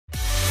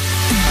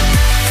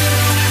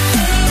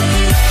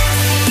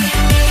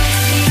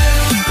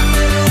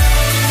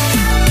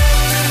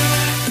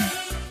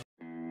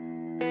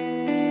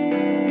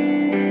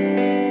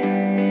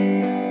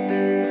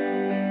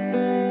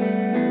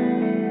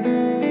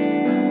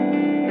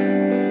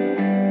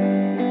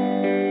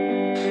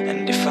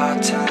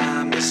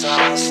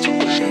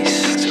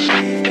waste to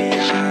leave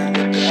behind a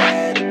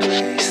better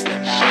place.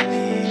 Then I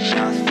need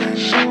nothing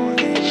more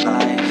than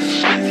life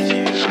with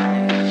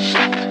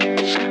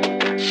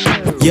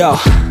you. Yo,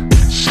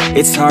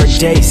 it's hard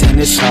days and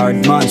it's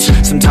hard months.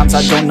 Sometimes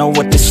I don't know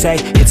what to say,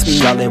 hits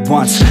me all at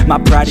once. My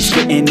pride is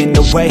getting in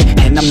the way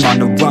and I'm on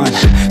the run.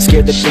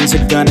 Scared that things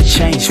are gonna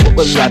change, what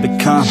will I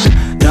become?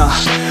 No,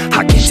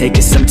 I can't take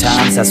it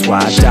sometimes. That's why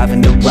I dive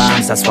into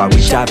rhymes. That's why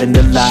we dive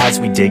into lies.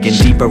 We digging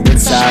deeper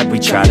inside. We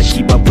try to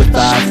keep up with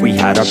life. We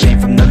hide our pain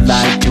from the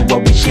light. Do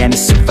what we can to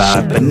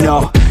survive. But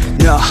no,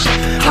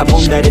 I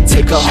won't let it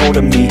take a hold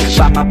of me.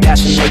 Find my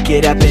passion, make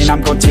it happen.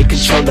 I'm gonna take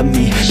control of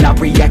me. Not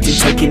reacting,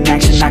 taking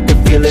action. I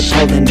can feel it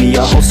pulling me.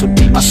 A hole so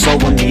deep, my soul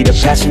will need a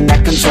passion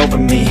that comes over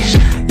me.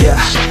 Yeah,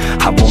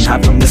 I won't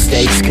hide from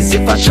mistakes, cause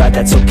if I try,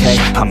 that's okay.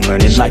 I'm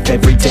learning life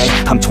every day.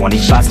 I'm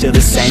 25, still the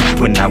same.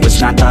 When I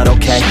was 9, thought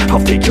okay, I'll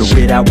figure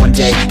it out one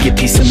day. Get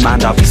peace of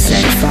mind, I'll be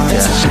sane. If our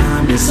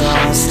time is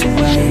ours to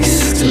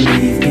waste, to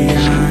leave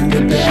behind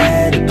a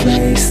better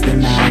place,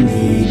 then I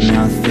need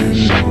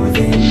nothing more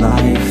than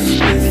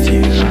life with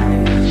you.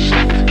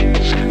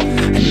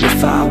 And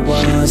if I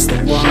was the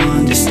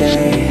one to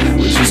stay,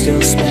 would you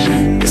still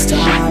spend this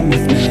time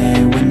with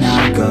me? When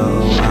I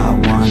go, I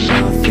want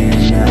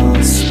nothing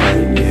else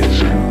but you.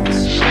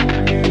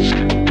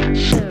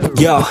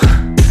 Yo,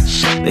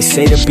 they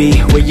say to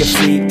be where your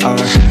feet are.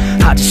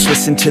 I just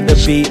listen to the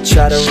beat,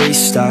 try to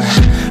restart.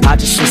 I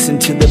just listen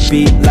to the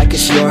beat like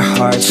it's your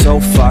heart. So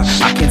far,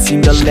 I can't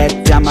seem to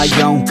let down my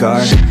own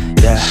guard.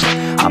 Yeah,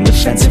 I'm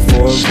defensive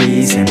for a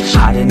reason,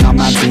 hiding all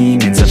my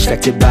demons,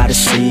 affected by the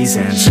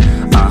seasons.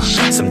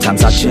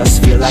 Sometimes I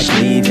just feel like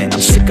leaving.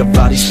 I'm sick of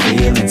all these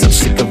feelings, I'm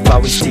sick of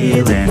always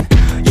dealing.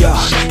 Yo,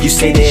 you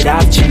say that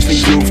I've changed, but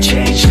you've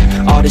changed.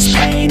 All this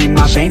pain in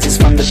my veins is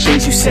from the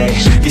things you say.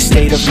 Your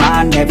state of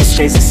mind never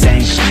stays the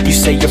same. You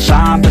say you're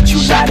fine, but you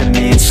lie to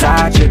me.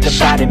 Inside you're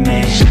dividing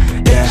me.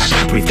 Yeah,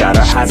 we've got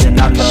our highs and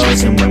our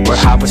lows, and when we're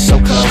high we're so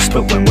close,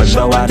 but when we're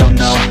low I don't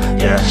know.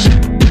 Yeah,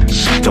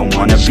 don't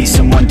wanna be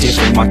someone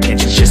different. Why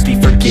can't you just be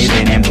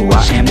forgiven? And who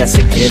I am, that's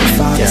a given. If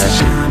our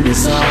time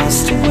is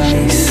ours to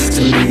waste,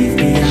 to leave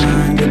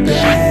behind a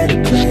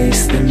better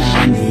place, then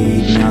I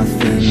need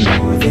nothing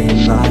more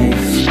than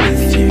life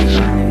with you.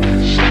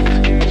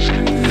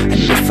 And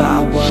if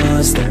I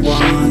was the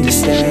one to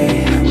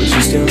stay, would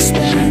you still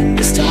spend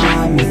this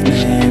time with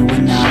me?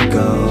 When I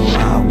go,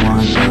 I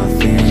want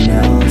nothing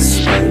else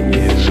but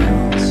you.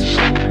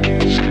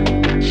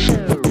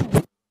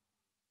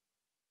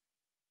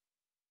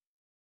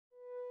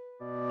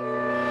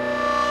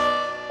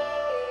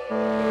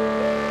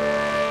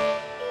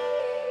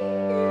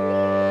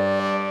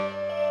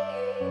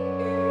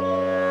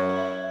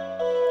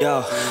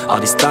 Yo, all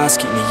these thoughts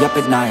keep me up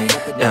at night.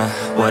 Yeah,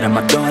 what am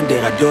I doing?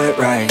 Did I do it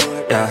right?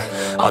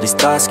 Yeah, all these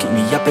thoughts keep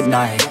me up at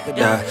night.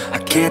 Yeah, I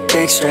can't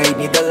think straight,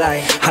 need the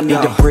light. I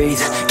need to breathe,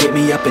 get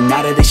me up and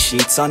out of the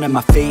sheets. Onto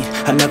my feet,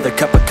 another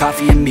cup of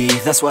coffee and me.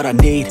 That's what I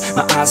need,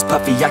 my eyes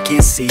puffy, I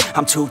can't see.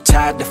 I'm too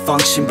tired to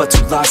function, but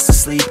too lost to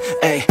sleep.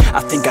 Ay, I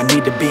think I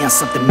need to be on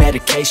something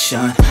medication.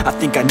 I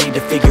think I need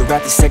to figure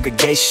out the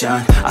segregation.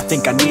 I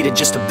think I needed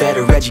just a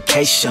better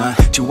education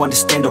to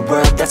understand a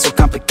world that's so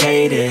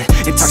complicated.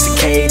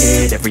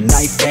 Intoxicated, every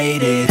night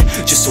faded,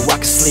 just so I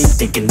can sleep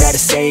thinking that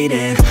it's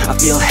Satan. I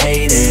feel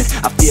hated,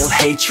 I feel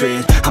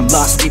hatred. I'm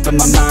lost deep in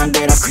my mind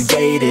that I've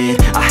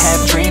created. I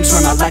have dreams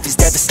where my life is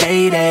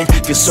devastated.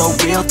 Feel so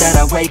real that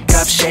I wake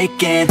up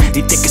shaking.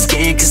 Need thicker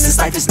skin cause this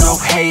life is no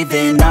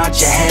haven. Nod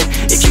your head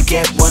if you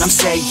get what I'm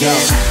saying.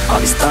 All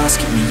these thoughts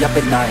keep me up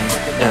at night.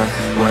 Yeah,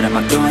 what am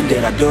I doing?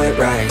 Did I do it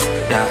right?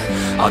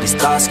 Yeah, all these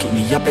thoughts keep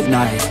me up at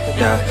night.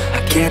 Yeah,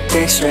 I can't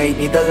think straight,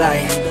 need the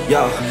light.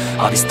 Yo,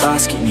 all these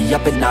thoughts keep me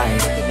up at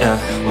night. Yeah,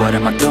 what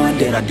am I doing?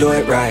 Did I do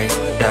it right?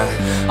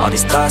 Yeah, all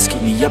these thoughts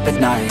keep me up at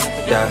night.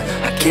 Yeah,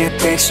 I can't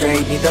think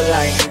straight, need the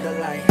light.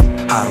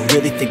 I don't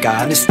really think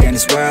I understand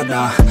this world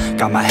now.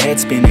 Got my head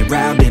spinning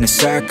round in a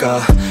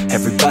circle.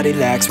 Everybody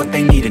lacks what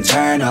they need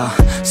internal,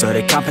 so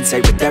they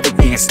compensate with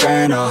everything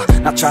external.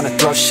 Not trying to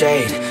throw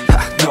shade,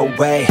 no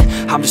way.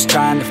 I'm just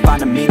trying to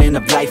find the meaning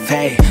of life,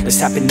 hey. There's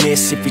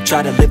happiness if you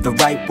try to live the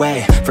right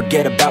way.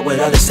 Forget about what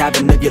others have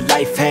and live your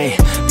life, hey.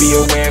 Be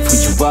aware of who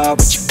you are,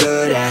 what you're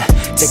good at.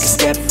 Take a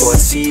step forward,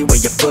 see where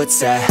your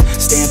foot's at.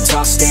 Stand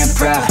tall, stand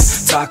proud,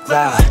 talk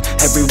loud.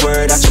 Every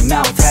word out your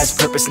mouth has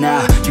purpose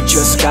now. You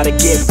just gotta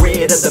get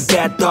rid of the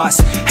bad thoughts.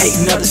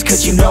 Hating others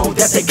cause you know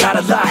that they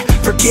gotta lie.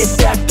 Forget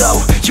that though,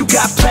 you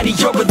got plenty,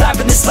 you're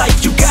alive in this life.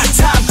 You got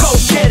time, go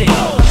get it.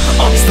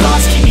 All these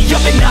thoughts keep me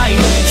up at night.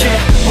 Yeah,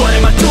 what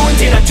am I doing?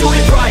 Did I do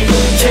it right?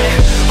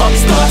 Yeah, all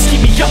these thoughts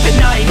keep me up at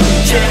night.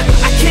 Yeah,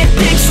 I can't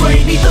think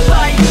straight, need the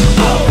light.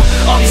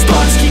 Oh, all these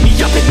thoughts keep me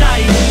up at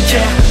night.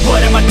 Yeah,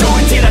 what am I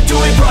doing? Did I do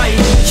it right?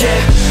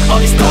 Yeah, all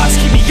these thoughts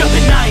keep me up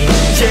at night.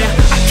 Yeah,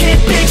 I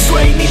can't think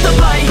straight, need the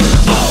light.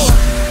 Oh.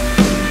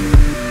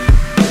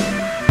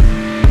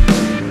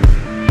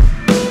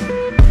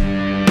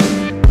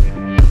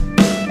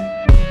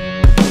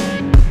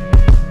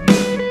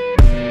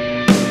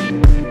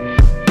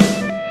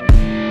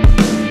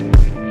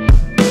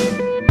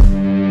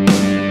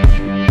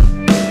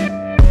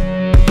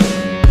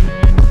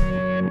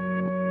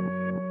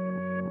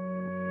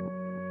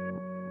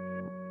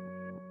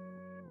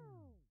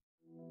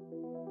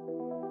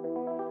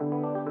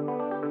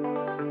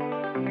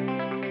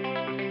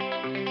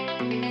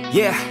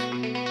 Yeah,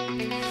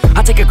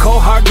 I take a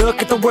cold hard look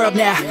at the world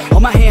now.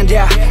 Hold my hand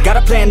out, got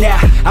a plan now.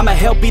 I'ma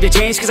help be the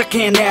change cause I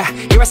can now.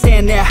 Here I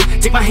stand now,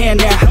 take my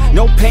hand now.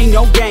 No pain,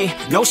 no gain,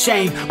 no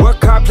shame.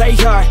 Work hard, play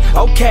hard,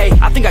 okay,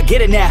 I think I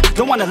get it now.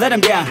 Don't wanna let them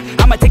down,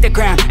 I'ma take the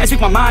ground and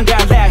speak my mind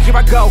out loud. Here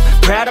I go,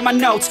 proud of my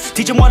notes.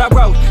 Teach them what I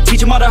wrote,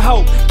 teach them all the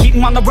hope. Keep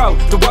them on the road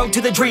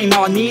to the dream.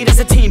 All I need is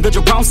a team, build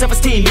your own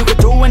self-esteem. You can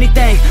do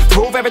anything,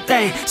 prove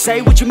everything.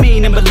 Say what you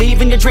mean and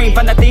believe in your dream.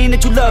 Find that thing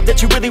that you love,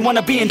 that you really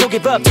wanna be. And don't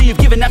give up till you've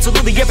given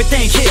absolutely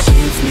everything. Yeah.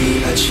 Give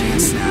me a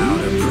chance now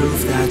to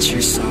prove that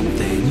you're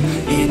something.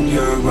 In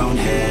your own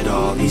head,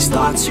 all these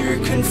thoughts you're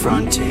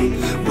confronting.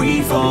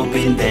 We've all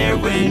been there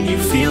when you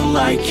feel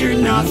like you're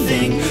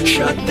nothing.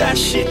 Shut that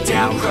shit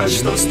down,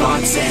 crush those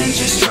thoughts and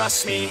just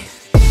trust me.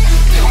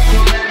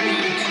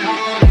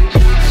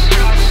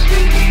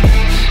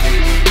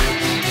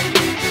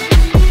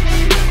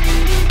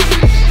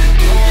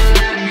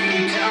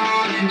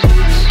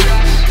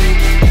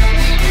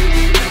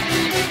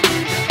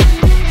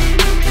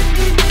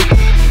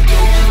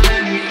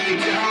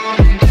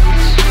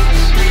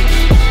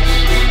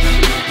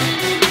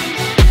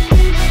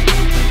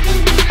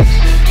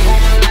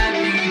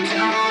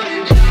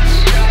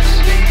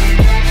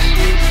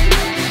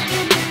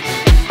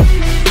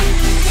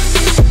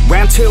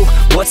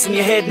 What's in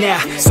your head now?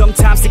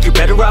 Sometimes think you're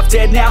better off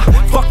dead now.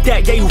 Fuck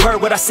that, yeah, you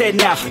heard what I said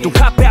now. Don't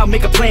cop out,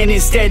 make a plan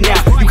instead now.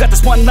 You got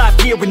this one life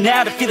here and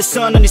now, to feel the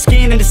sun on your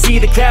skin and to see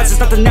the clouds. There's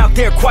nothing out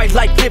there quite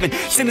like living.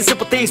 Sending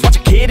simple things, watch a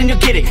kid and you'll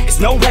get it. It's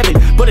no heaven,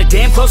 but a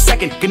damn close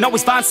second. Can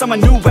always find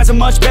someone new who has it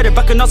much better,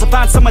 but can also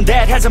find someone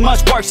that has it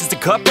much worse. Is the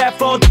cup half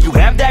full? Do you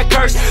have that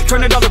curse?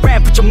 Turn it all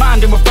around, put your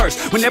mind in reverse.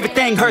 When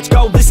everything hurts,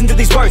 go listen to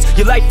these words.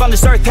 Your life on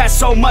this earth has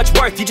so much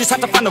worth. You just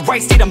have to find the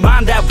right state of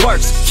mind that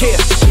works. Yeah.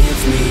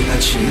 Give me a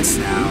chance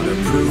now to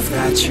prove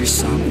that you're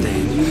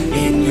something.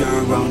 In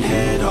your own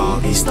head, all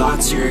these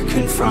thoughts you're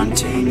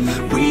confronting.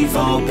 We've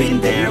all been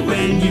there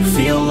when you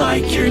feel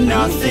like you're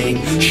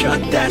nothing.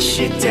 Shut that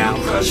shit down,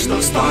 crush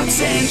those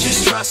thoughts and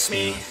just trust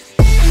me.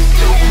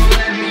 Don't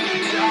let me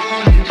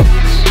down,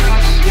 just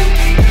trust me.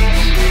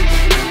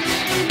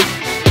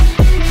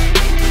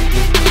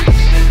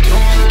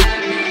 Don't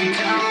let me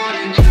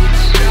down,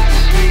 just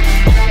trust me.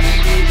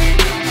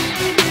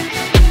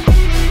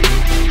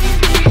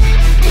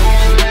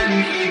 Don't let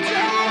me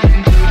down,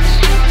 just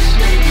trust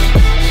me.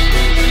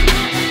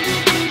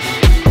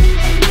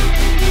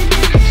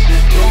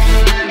 Don't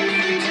let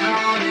me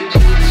down,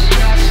 just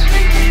trust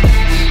me.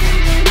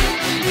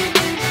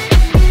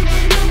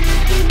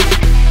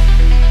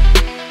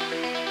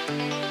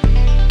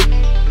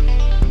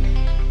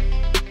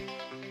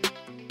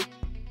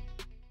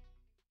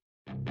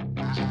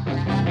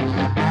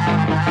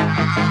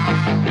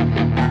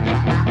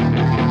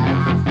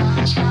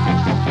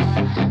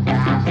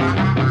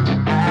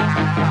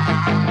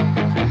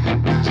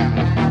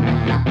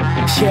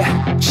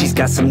 Yeah, she's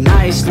got some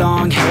nice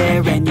long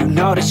hair, and you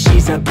know that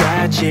she's a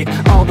bad chick.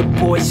 All the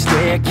boys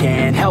stare,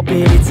 can't help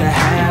it, it's a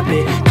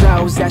habit.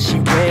 Clothes that she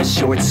wears,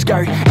 short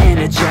skirt and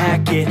a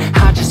jacket.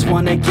 I just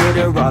wanna get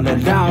her all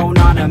alone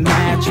on a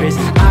mattress.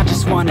 I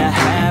just wanna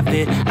have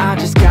it, I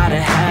just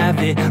gotta have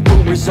it.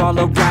 Rumors all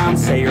around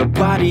say her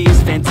body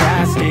is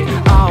fantastic.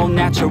 All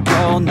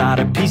natural, not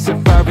a piece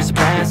of fur is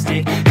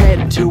plastic.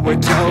 Head to her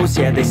toes,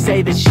 yeah, they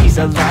say that she's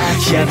a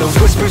latch. Yeah, the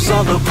whispers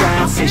all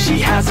around say she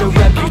has a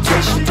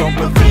reputation. Don't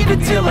believe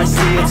it till I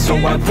see it, so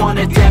I want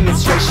a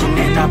demonstration.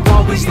 And I've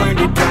always learned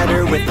it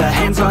better with a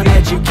hands-on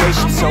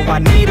education. So I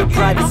need a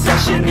private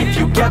session if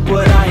you get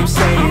what I am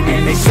saying.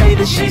 And they say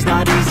that she's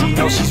not easy,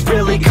 no, she's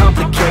really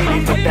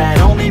complicated. But that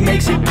only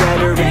makes it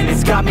better, and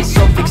it's got me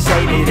so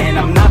fixated. And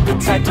I'm not the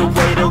type to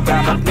wait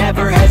around, I've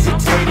never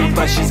hesitated.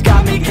 But she's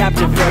got me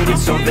captivated,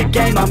 so the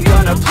game, I'm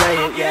gonna play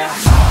it, yeah.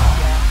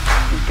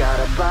 She's got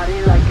a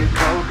body like a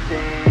coke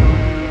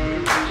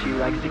thing. She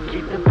likes to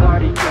keep the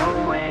party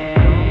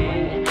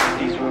going.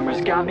 These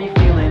rumors got me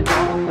feeling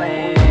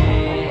lonely.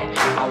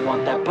 I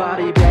want that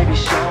body, baby,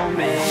 show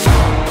me.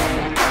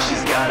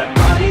 She's got a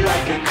body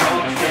like a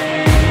coke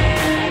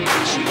thing.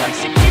 She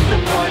likes to keep the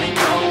party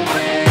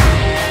going.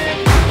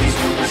 These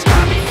rumors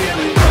got me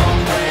feeling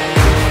lonely.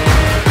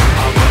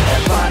 I want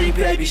that body,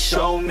 baby,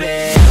 show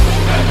me.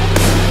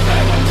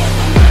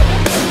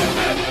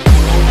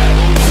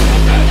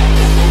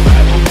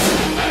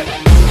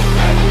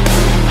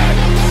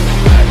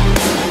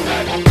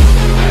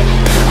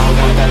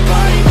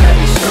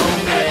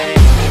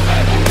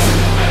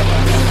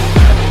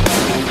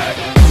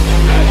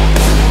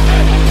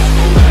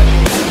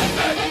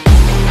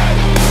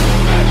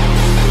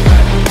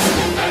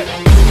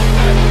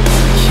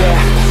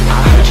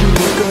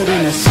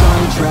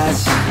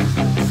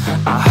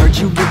 I heard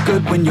you look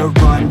good when you're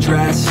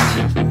undressed.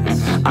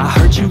 I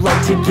heard you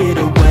like to get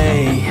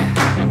away.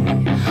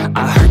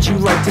 I heard you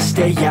like to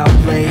stay out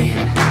late.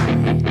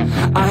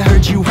 I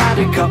heard you had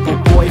a couple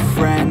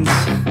boyfriends.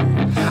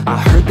 I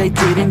heard they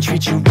didn't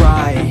treat you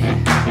right.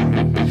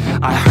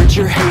 I heard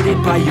you're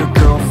hated by your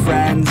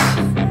girlfriends,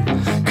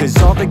 cause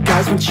all the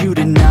guys want you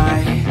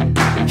tonight.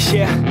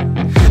 Yeah,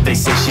 They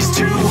say she's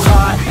too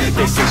hot,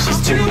 they say she's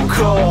too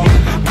cold.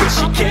 Where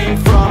she came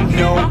from,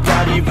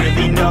 nobody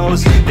really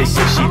knows. They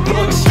say she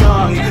looks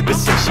young, but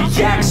say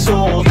she acts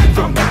old.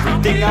 From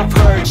everything I've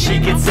heard, she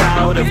gets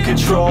out of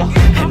control.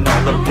 And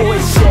all the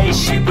boys say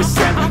she was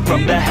sent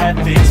from the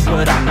heavens,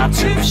 but I'm not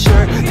too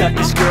sure that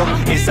this girl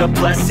is a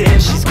blessing.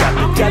 She's got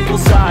the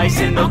devil's eyes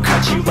and they'll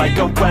cut you like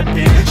a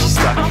weapon. She's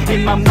stuck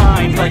in my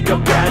mind like a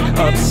bad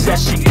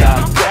obsession.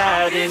 Got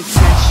bad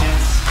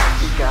intentions.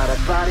 She's got a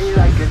body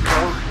like a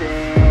cold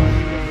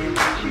thing.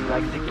 She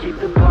likes to keep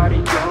the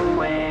party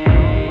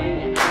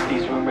going.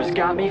 These rumors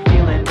got me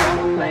feeling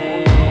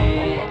lonely.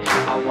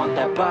 I want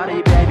that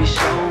body, baby,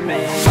 show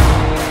me.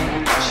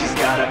 She's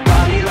got a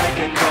body like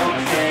a cold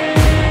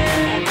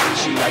thing.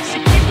 She likes to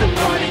keep the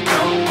party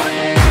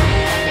going.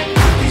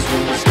 These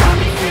rumors got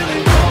me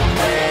feeling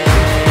lonely.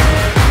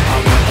 I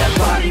want that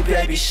body,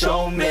 baby,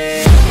 show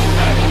me.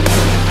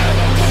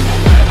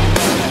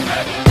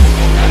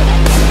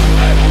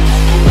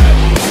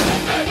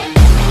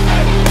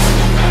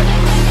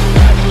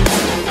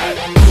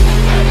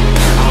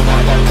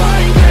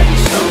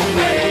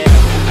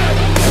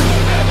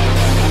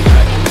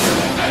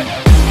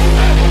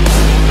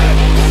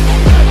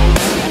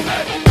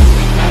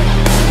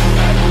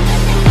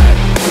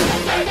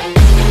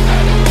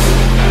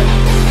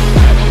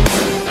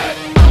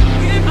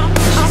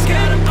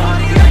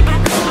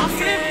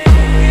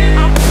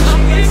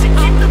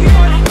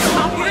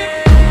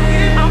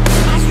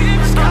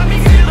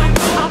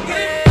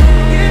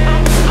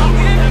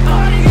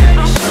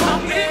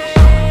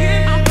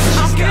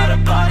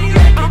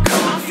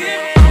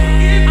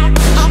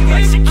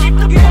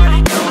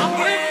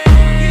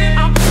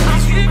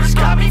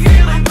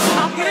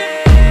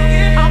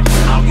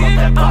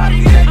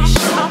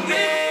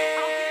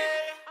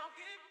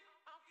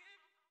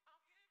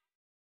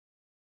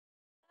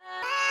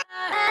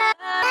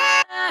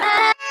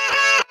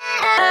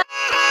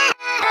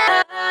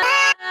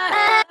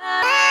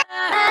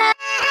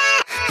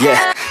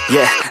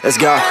 Yeah, let's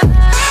go.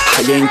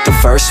 I ain't the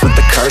first with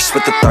the curse,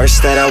 with the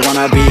thirst that I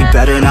wanna be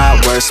better,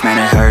 not worse,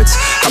 man it hurts.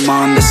 I'm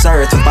on this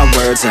earth with my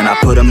words and I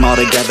put them all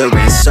together,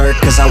 insert,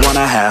 cause I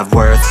wanna have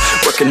worth.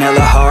 Working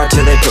hella hard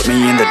till they put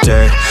me in the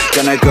dirt.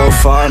 Gonna go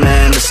far,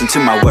 man, listen to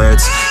my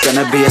words.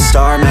 Gonna be a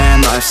star,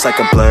 man, life's like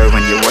a blur.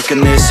 When you're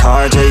working this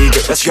hard, yeah, you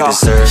get what you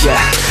deserve. Yeah,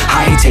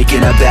 I ain't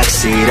taking a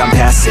backseat, I'm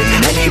passing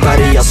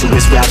anybody else who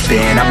is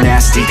rapping. I'm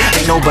nasty,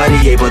 ain't nobody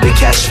able to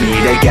catch me.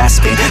 They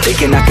gasping, they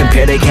cannot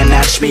compare, they can't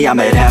match me. I'm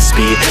at half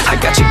speed, I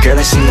got your girl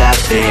and she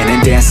laughing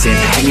and dancing,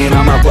 hanging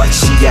on my butt,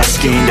 she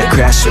asking to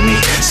crash with me,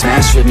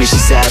 smash with me. She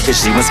savage,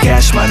 she wants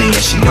cash money and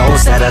she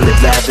knows that I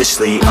live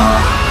lavishly.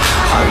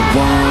 I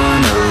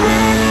wanna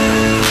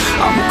live,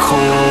 I'm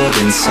cold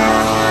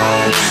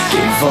inside.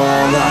 Give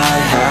all I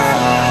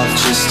have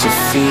just to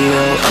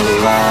feel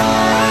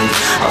alive.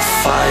 I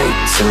fight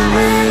to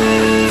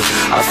live,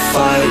 I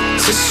fight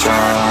to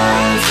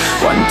strive.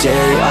 One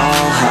day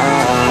I'll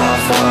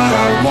have what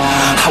I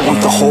want. I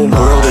want the whole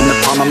world in the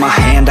palm of my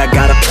hand. I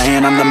got a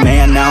plan, I'm the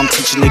man. Now I'm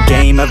teaching the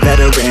game, a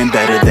veteran,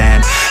 better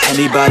than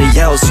anybody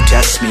else who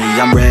tests me.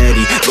 I'm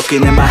ready,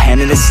 looking at my hand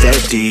and it's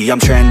steady. I'm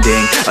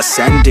trending,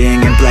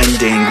 ascending and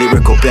blending,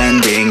 lyrical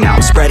bending. Now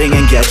I'm spreading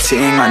and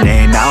getting my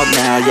name out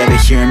now. Yeah, they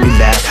hearing me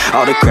laugh,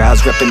 all the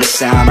crowds repping the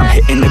sound. I'm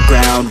hitting the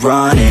ground,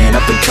 running,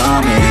 up and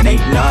coming,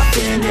 ain't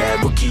nothing.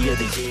 Yeah, rookie of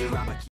the year.